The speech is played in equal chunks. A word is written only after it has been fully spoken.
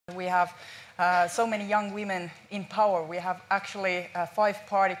have so many young women in power. We have actually a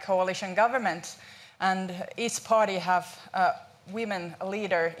 5-party coalition government, and each party have a women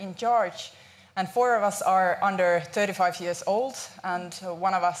leader in charge. And 4 of us are under 35 years old, and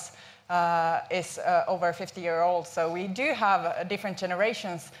 1 of us is over 50-year-old. So we do have different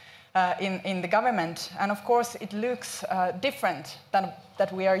generations in the government. And of course, it looks different than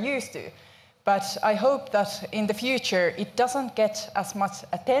that we are used to. But I hope that in the future, it doesn't get as much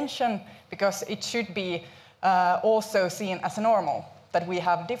attention, because it should be also seen as normal, that we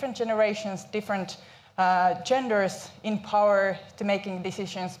have different generations, different genders in power to making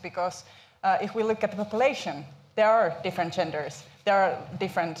decisions, because if we look at the population, there are different genders, there are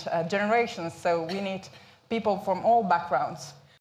different generations, so we need people from all backgrounds